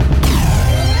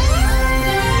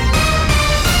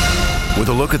With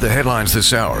a look at the headlines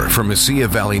this hour from Mesilla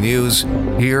Valley News,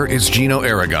 here is Gino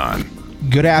Aragon.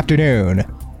 Good afternoon.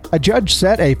 A judge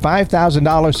set a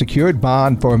 $5,000 secured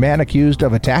bond for a man accused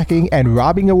of attacking and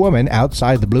robbing a woman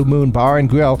outside the Blue Moon Bar and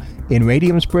Grill in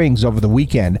Radium Springs over the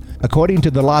weekend. According to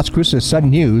the Las Cruces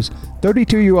Sun-News,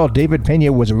 32-year-old David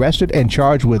Pena was arrested and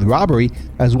charged with robbery,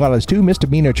 as well as 2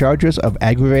 misdemeanor charges of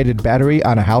aggravated battery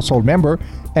on a household member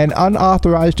and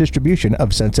unauthorized distribution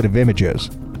of sensitive images.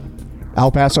 El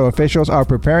Paso officials are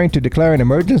preparing to declare an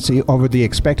emergency over the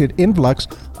expected influx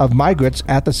of migrants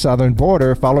at the southern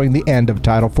border following the end of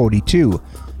Title 42.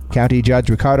 County Judge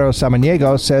Ricardo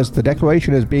Samaniego says the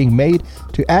declaration is being made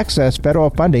to access federal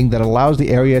funding that allows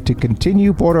the area to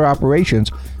continue border operations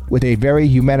with a very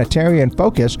humanitarian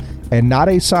focus and not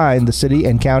a sign the city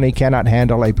and county cannot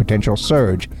handle a potential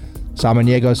surge.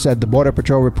 Samaniego said the Border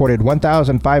Patrol reported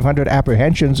 1,500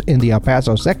 apprehensions in the El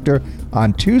Paso sector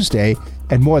on Tuesday,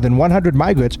 and more than 100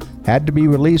 migrants had to be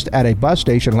released at a bus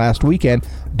station last weekend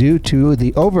due to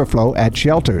the overflow at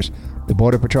shelters. The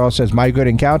Border Patrol says migrant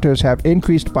encounters have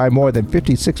increased by more than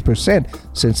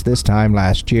 56% since this time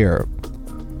last year.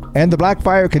 And the Black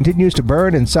Fire continues to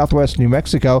burn in southwest New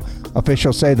Mexico.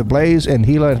 Officials say the blaze in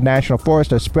Gila National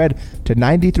Forest has spread to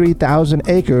 93,000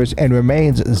 acres and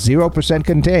remains 0%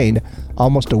 contained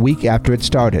almost a week after it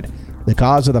started. The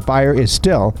cause of the fire is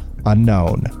still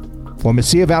unknown. For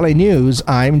Mesilla Valley News,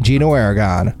 I'm Gino Aragon.